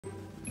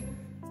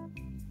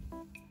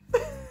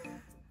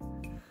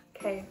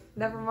Okay,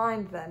 never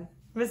mind then.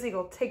 Miss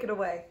Eagle, take it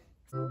away.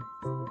 Perfect.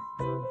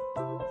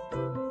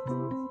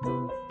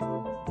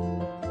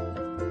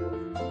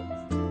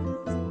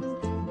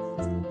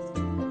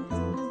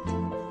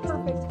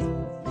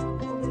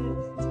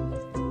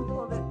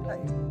 Hold it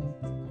tight.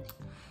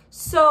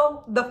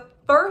 So the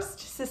first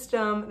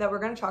system that we're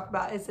going to talk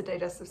about is the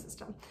digestive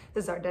system.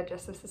 This is our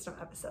digestive system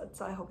episode,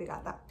 so I hope you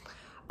got that.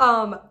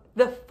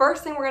 The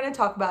first thing we're going to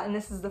talk about, and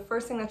this is the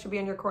first thing that should be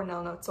in your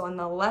Cornell notes, so on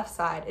the left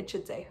side, it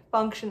should say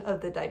function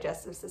of the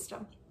digestive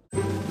system.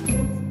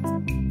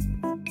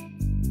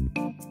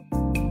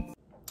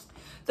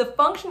 The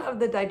function of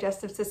the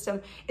digestive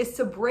system is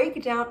to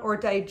break down or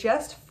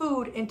digest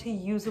food into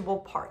usable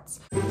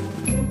parts.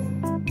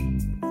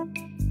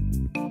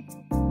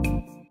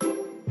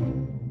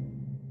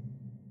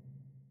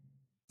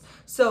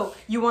 So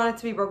you want it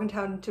to be broken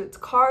down into its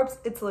carbs,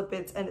 its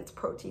lipids, and its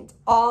proteins,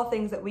 all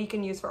things that we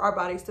can use for our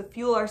bodies to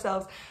fuel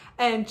ourselves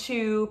and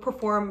to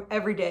perform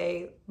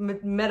everyday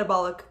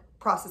metabolic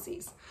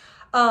processes.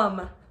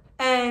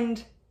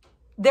 And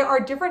there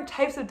are different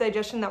types of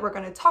digestion that we're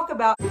going to talk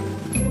about. And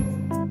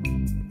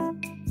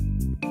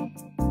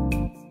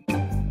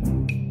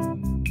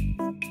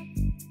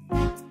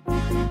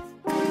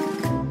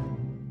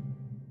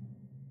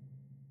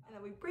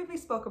that we briefly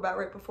spoke about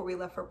right before we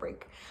left for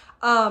break.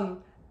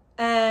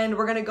 And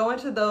we're going to go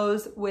into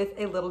those with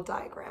a little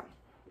diagram.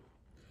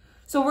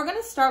 So we're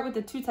going to start with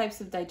the two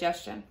types of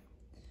digestion.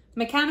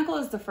 Mechanical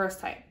is the first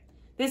type.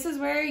 This is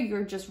where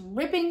you're just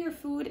ripping your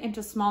food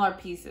into smaller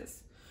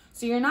pieces.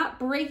 So you're not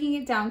breaking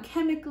it down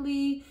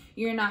chemically,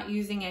 you're not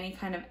using any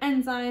kind of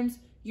enzymes,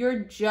 you're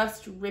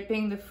just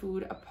ripping the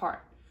food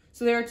apart.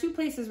 So there are two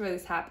places where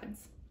this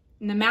happens.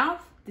 In the mouth,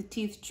 the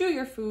teeth chew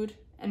your food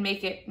and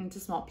make it into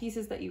small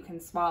pieces that you can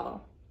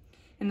swallow.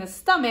 In the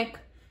stomach,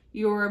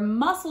 your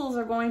muscles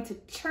are going to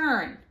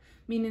churn,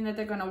 meaning that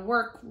they're going to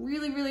work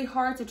really, really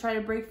hard to try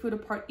to break food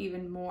apart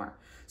even more.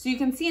 So you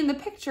can see in the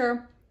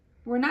picture,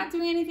 we're not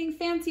doing anything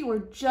fancy, we're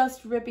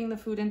just ripping the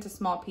food into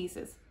small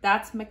pieces.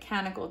 That's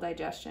mechanical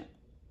digestion.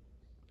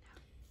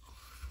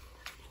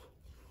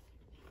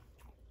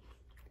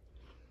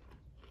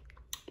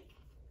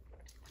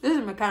 This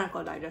is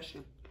mechanical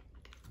digestion.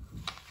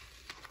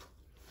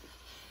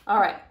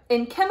 All right,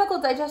 in chemical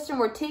digestion,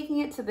 we're taking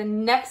it to the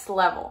next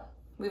level.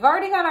 We've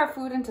already got our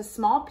food into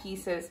small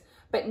pieces,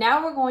 but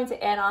now we're going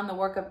to add on the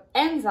work of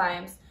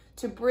enzymes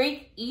to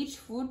break each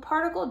food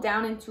particle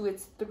down into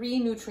its 3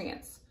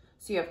 nutrients.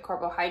 So you have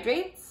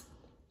carbohydrates,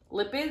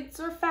 lipids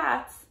or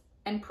fats,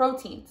 and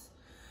proteins.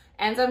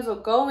 Enzymes will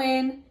go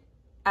in,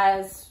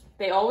 as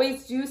they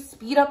always do,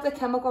 speed up the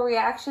chemical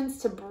reactions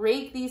to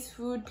break these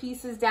food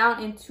pieces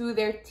down into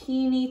their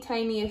teeny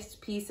tiniest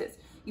pieces.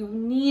 You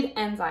need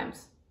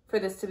enzymes for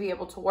this to be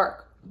able to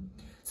work.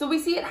 So we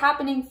see it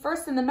happening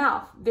first in the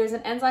mouth. There's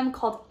an enzyme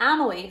called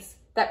amylase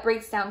that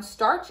breaks down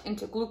starch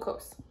into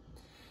glucose.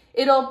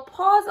 It'll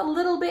pause a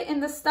little bit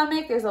in the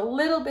stomach. There's a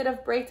little bit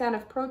of breakdown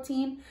of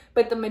protein,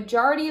 but the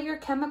majority of your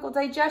chemical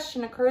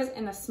digestion occurs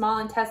in the small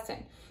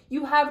intestine.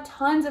 You have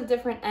tons of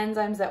different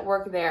enzymes that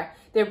work there.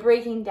 They're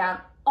breaking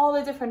down all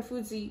the different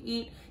foods that you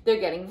eat. They're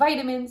getting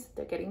vitamins,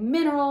 they're getting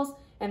minerals,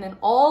 and then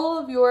all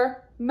of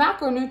your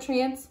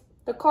macronutrients,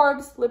 the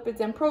carbs,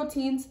 lipids, and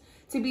proteins,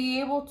 to be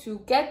able to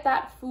get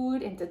that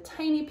food into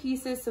tiny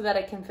pieces so that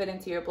it can fit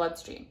into your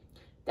bloodstream.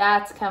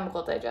 That's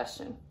chemical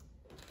digestion.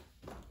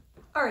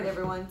 All right,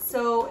 everyone.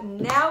 So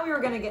now we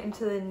are going to get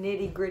into the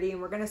nitty gritty and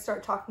we're going to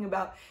start talking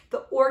about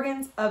the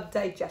organs of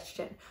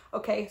digestion.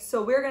 Okay,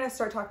 so we're going to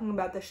start talking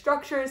about the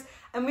structures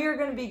and we are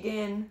going to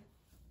begin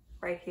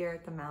right here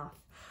at the mouth.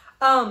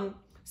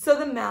 So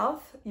the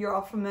mouth, you're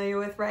all familiar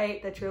with,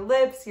 right? That's your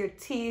lips, your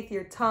teeth,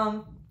 your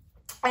tongue,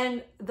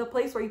 and the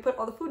place where you put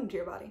all the food into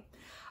your body.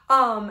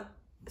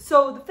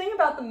 So the thing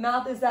about the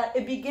mouth is that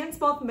it begins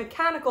both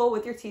mechanical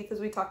with your teeth, as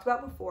we talked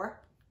about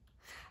before,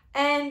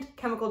 and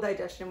chemical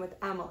digestion with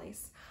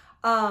amylase.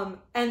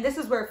 And this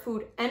is where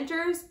food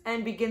enters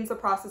and begins the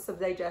process of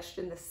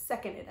digestion the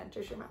second it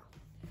enters your mouth.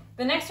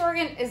 The next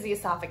organ is the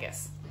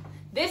esophagus.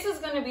 This is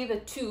going to be the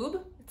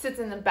tube. It sits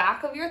in the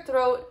back of your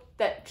throat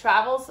that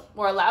travels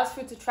or allows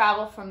food to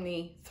travel from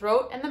the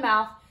throat and the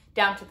mouth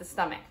down to the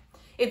stomach.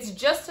 It's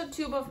just a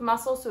tube of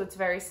muscle, so it's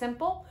very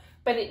simple,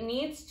 but it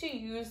needs to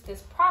use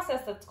this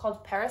process that's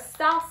called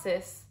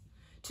peristalsis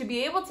to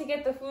be able to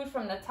get the food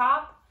from the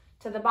top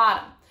to the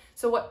bottom.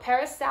 So what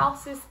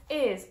peristalsis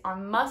is are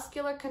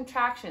muscular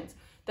contractions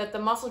that the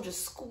muscle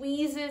just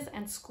squeezes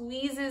and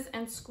squeezes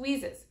and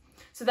squeezes.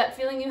 So that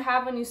feeling you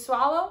have when you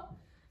swallow,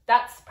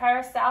 that's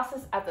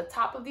peristalsis at the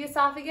top of the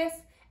esophagus.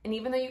 And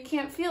even though you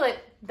can't feel it,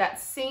 that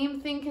same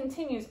thing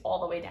continues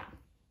all the way down.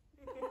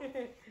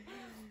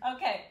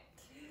 Okay,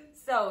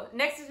 so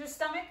next is your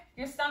stomach.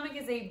 Your stomach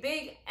is a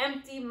big,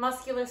 empty,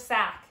 muscular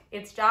sac.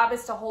 Its job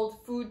is to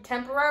hold food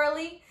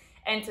temporarily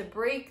and to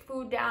break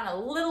food down a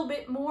little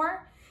bit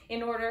more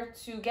in order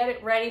to get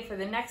it ready for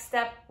the next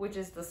step, which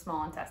is the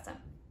small intestine.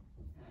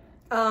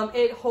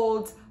 It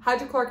holds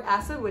hydrochloric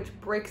acid, which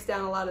breaks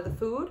down a lot of the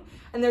food.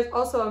 And there's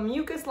also a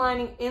mucus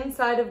lining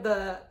inside of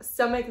the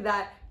stomach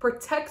that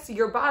protects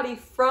your body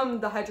from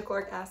the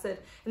hydrochloric acid.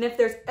 And if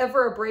there's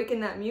ever a break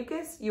in that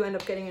mucus, you end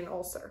up getting an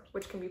ulcer,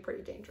 which can be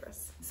pretty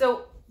dangerous.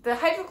 So the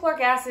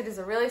hydrochloric acid is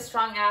a really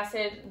strong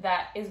acid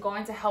that is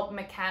going to help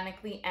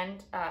mechanically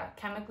and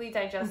chemically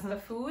digest the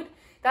food.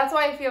 That's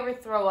why if you ever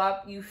throw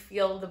up, you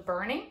feel the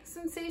burning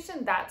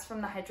sensation. That's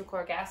from the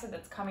hydrochloric acid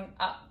that's coming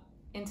up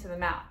into the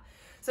mouth.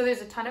 So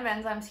there's a ton of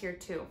enzymes here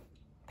too.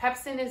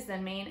 Pepsin is the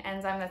main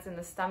enzyme that's in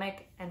the stomach,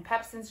 and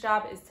pepsin's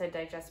job is to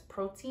digest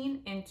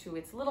protein into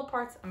its little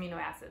parts, amino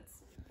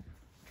acids.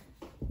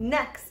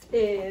 Next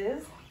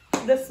is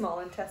the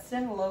small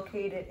intestine,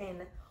 located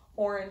in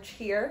orange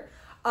here.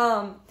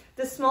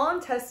 The small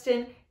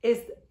intestine is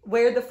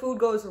where the food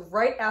goes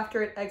right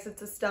after it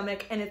exits the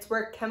stomach, and it's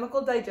where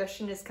chemical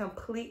digestion is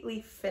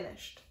completely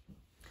finished.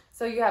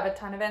 So you have a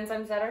ton of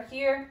enzymes that are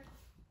here.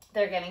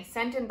 They're getting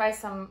sent in by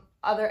some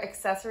other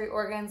accessory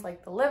organs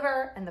like the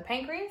liver and the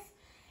pancreas.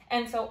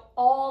 And so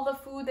all the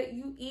food that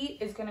you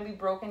eat is going to be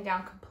broken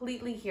down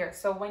completely here.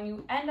 So when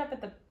you end up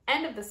at the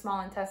end of the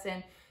small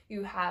intestine,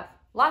 you have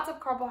lots of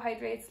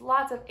carbohydrates,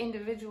 lots of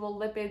individual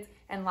lipids,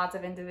 and lots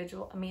of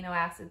individual amino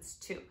acids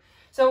too.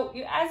 So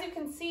as you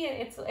can see,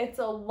 it's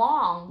a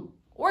long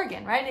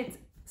organ, right? It's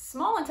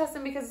small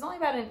intestine because it's only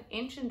about 1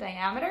 inch in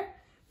diameter,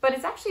 but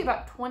it's actually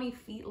about 20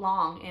 feet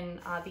long in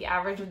the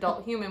average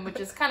adult human, which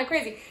is kind of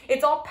crazy.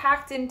 It's all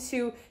packed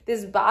into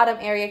this bottom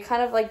area,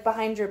 kind of like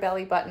behind your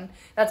belly button.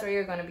 That's where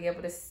you're going to be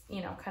able to,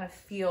 kind of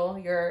feel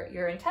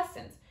your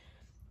intestines.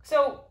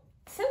 So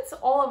since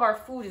all of our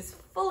food is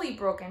fully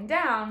broken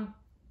down,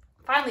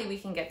 finally we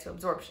can get to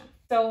absorption.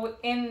 So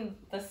in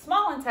the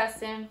small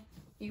intestine,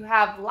 you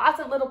have lots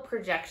of little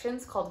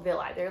projections called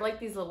villi. They're like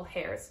these little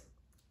hairs.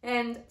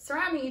 And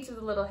surrounding each of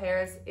the little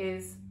hairs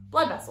is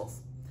blood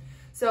vessels.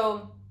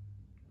 So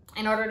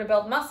in order to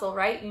build muscle,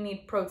 right, you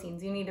need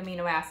proteins, you need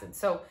amino acids.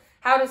 So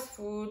how does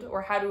food,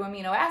 or how do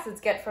amino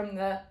acids get from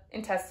the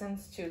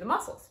intestines to the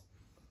muscles?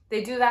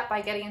 They do that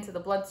by getting into the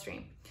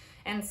bloodstream.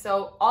 And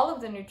so all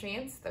of the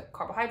nutrients, the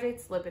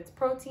carbohydrates, lipids,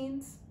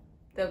 proteins,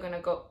 they're going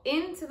to go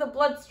into the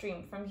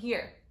bloodstream from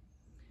here.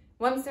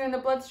 Once they're in the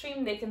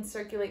bloodstream, they can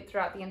circulate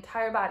throughout the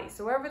entire body.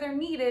 So wherever they're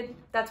needed,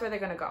 that's where they're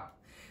going to go.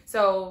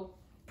 So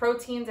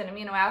proteins and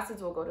amino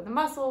acids will go to the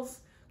muscles,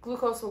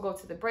 glucose will go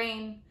to the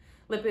brain,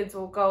 lipids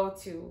will go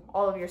to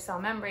all of your cell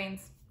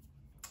membranes,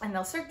 and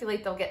they'll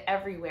circulate, they'll get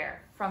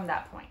everywhere from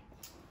that point.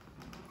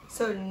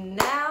 So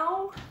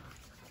now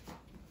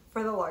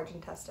for the large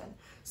intestine.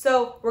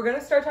 So we're going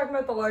to start talking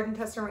about the large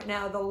intestine right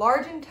now. The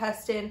large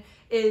intestine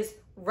is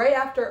right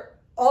after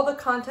all the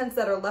contents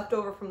that are left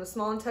over from the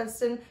small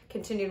intestine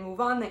continue to move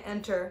on, they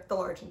enter the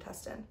large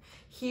intestine.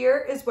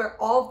 Here is where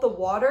all of the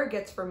water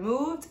gets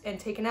removed and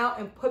taken out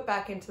and put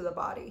back into the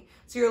body.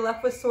 So you're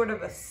left with sort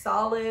of a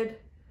solid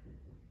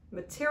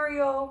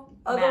material,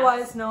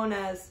 otherwise known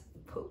as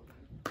poop.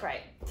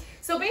 Right.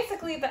 So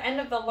basically at the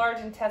end of the large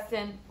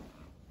intestine,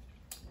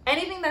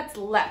 anything that's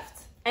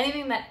left,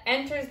 anything that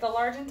enters the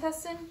large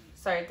intestine,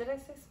 sorry, did I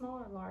say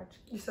small or large?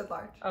 You said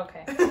large.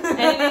 Okay.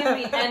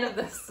 Anything at the end of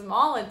the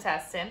small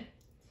intestine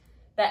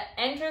that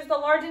enters the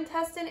large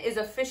intestine is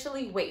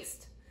officially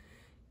waste,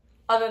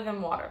 other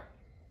than water.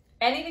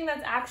 Anything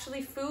that's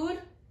actually food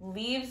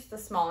leaves the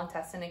small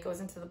intestine. It goes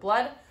into the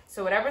blood.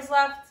 So whatever's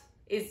left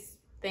is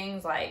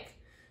things like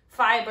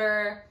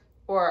fiber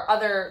or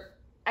other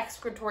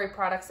excretory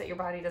products that your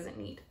body doesn't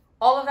need.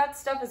 All of that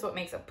stuff is what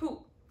makes up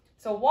poop.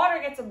 So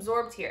water gets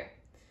absorbed here.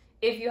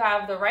 If you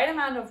have the right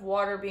amount of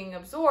water being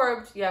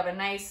absorbed, you have a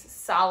nice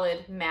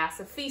solid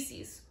mass of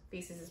feces.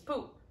 Feces is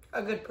poop.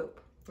 A good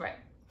poop. Right.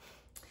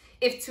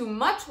 If too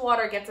much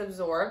water gets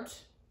absorbed,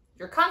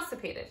 you're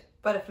constipated.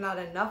 But if not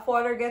enough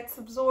water gets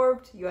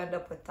absorbed, you end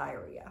up with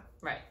diarrhea.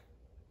 Right.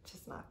 Which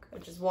is not good.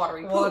 Which is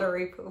watery poop.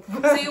 Watery poop.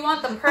 So you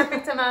want the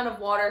perfect amount of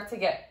water to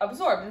get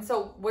absorbed. And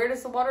so where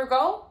does the water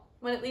go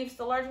when it leaves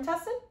the large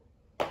intestine?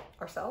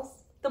 Our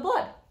cells. The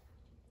blood.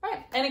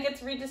 Right. And it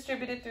gets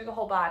redistributed through the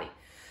whole body.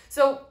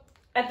 So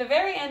at the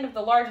very end of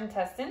the large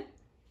intestine,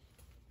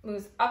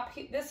 moves up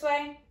this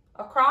way,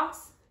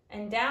 across,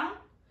 and down.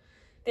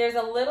 There's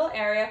a little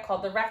area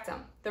called the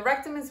rectum. The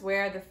rectum is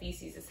where the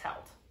feces is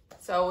held.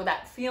 So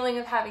that feeling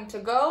of having to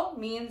go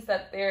means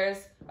that there's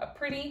a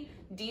pretty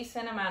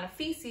decent amount of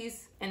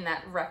feces in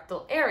that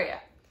rectal area.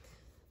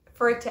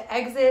 For it to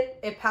exit,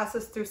 it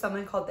passes through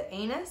something called the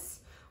anus,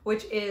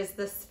 which is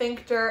the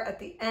sphincter at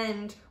the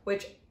end,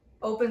 which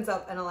opens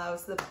up and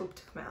allows the poop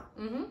to come out.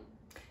 Mm-hmm.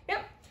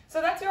 Yep.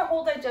 So that's your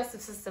whole digestive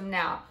system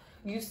now.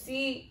 You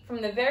see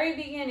from the very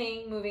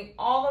beginning, moving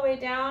all the way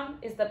down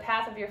is the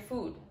path of your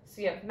food. So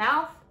you have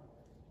mouth,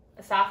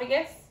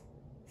 esophagus,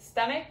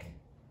 stomach,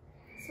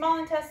 small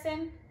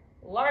intestine,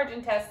 large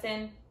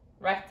intestine,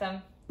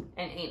 rectum,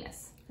 and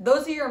anus.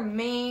 Those are your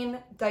main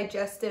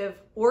digestive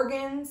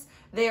organs.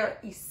 They are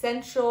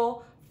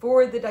essential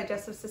for the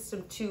digestive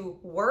system to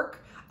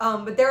work.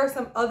 But there are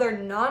some other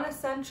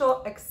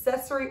non-essential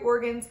accessory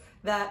organs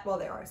that, well,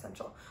 they are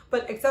essential,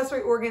 but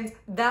accessory organs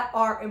that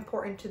are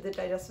important to the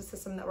digestive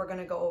system that we're going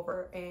to go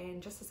over in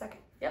just a second.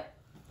 Yep.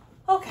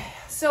 Okay,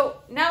 so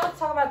now let's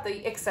talk about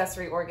the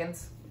accessory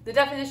organs. The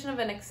definition of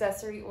an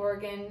accessory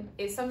organ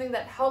is something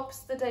that helps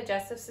the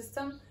digestive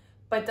system,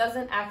 but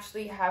doesn't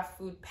actually have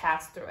food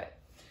pass through it.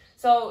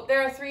 So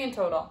there are 3 in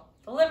total: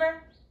 the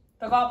liver,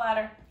 the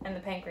gallbladder, and the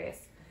pancreas.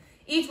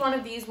 Each one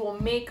of these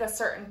will make a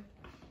certain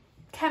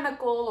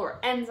chemical or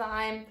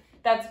enzyme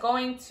that's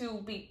going to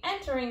be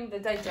entering the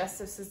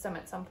digestive system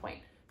at some point.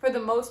 For the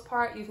most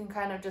part, you can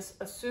kind of just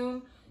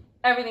assume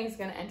everything's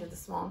going to enter the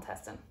small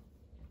intestine.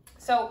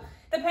 So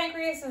the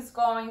pancreas is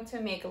going to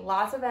make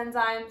lots of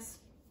enzymes.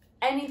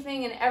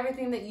 Anything and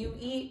everything that you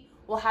eat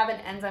will have an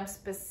enzyme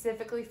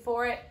specifically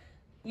for it.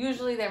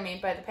 Usually they're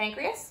made by the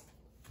pancreas.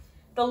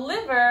 The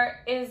liver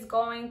is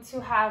going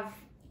to have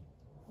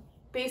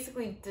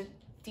basically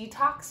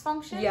detox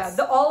functions. Yeah,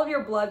 all of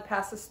your blood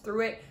passes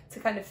through it to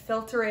kind of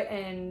filter it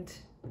and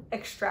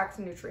extract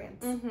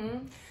nutrients.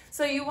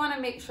 So you want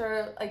to make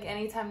sure, like,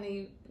 anytime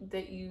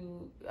that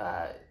you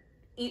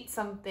eat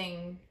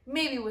something,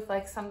 maybe with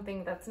like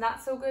something that's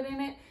not so good in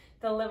it,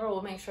 the liver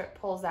will make sure it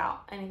pulls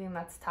out anything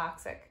that's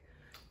toxic.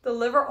 The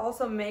liver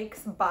also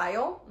makes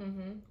bile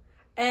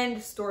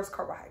and stores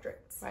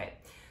carbohydrates. Right.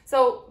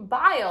 So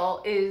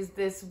bile is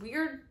this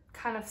weird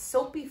kind of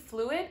soapy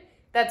fluid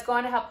that's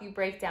going to help you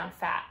break down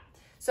fat.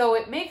 So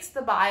it makes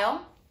the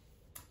bile,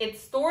 it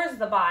stores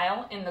the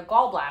bile in the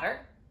gallbladder,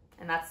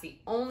 and that's the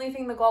only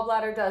thing the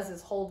gallbladder does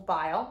is hold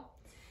bile.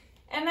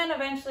 And then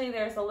eventually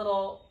there's a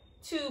little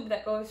tube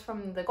that goes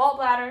from the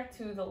gallbladder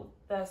to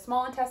the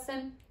small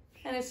intestine,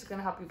 and it's just going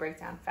to help you break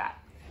down fat.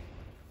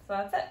 So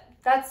that's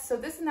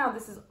it.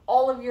 This is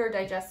all of your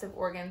digestive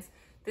organs.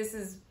 This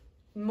is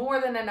more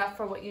than enough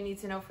for what you need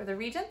to know for the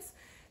regions.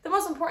 The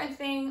most important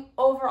thing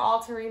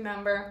overall to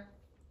remember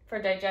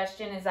for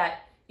digestion is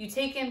that you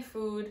take in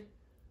food,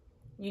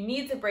 you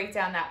need to break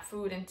down that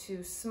food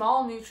into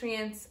small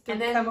nutrients. And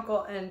then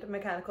chemical and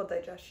mechanical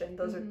digestion.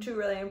 Those are 2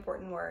 really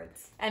important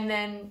words. And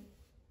then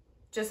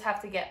just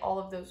have to get all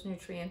of those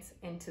nutrients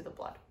into the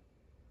blood.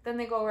 Then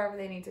they go wherever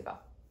they need to go.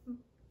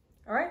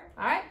 All right.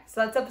 All right.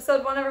 So that's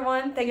episode 1,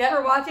 everyone. Thank you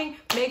for watching.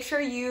 Make sure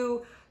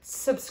you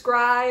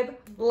subscribe,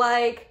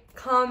 like,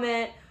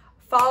 comment,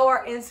 follow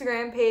our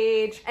Instagram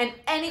page. And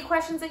any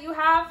questions that you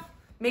have,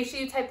 make sure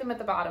you type them at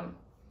the bottom.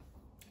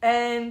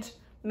 And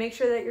make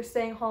sure that you're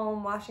staying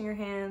home, washing your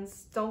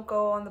hands. Don't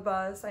go on the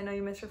bus. I know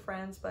you miss your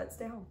friends, but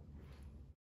stay home.